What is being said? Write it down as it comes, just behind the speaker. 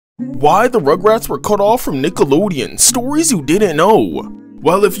Why the Rugrats were cut off from Nickelodeon, stories you didn't know.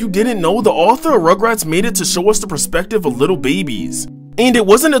 Well, if you didn't know, the author of Rugrats made it to show us the perspective of little babies. And it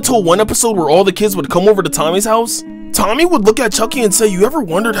wasn't until one episode where all the kids would come over to Tommy's house, Tommy would look at Chucky and say, "You ever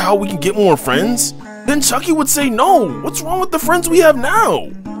wondered how we can get more friends?" Then Chucky would say, "No, what's wrong with the friends we have now?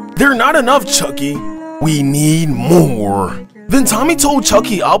 They're not enough, Chucky. We need more." Then Tommy told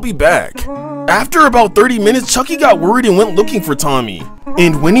Chucky, "I'll be back." After about 30 minutes, Chucky got worried and went looking for Tommy.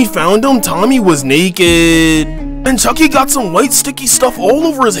 And when he found him, Tommy was naked. And Chucky got some white sticky stuff all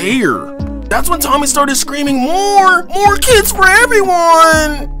over his hair. That's when Tommy started screaming, "More! More kids for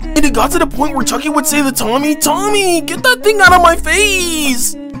everyone!" And it got to the point where Chucky would say to Tommy, "Tommy, get that thing out of my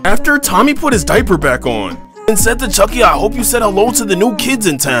face!" After, Tommy put his diaper back on and said to Chucky, "I hope you said hello to the new kids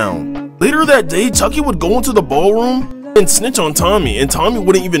in town." Later that day, Chucky would go into the ballroom and snitch on Tommy, and Tommy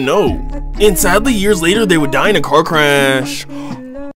wouldn't even know. And sadly, years later, they would die in a car crash.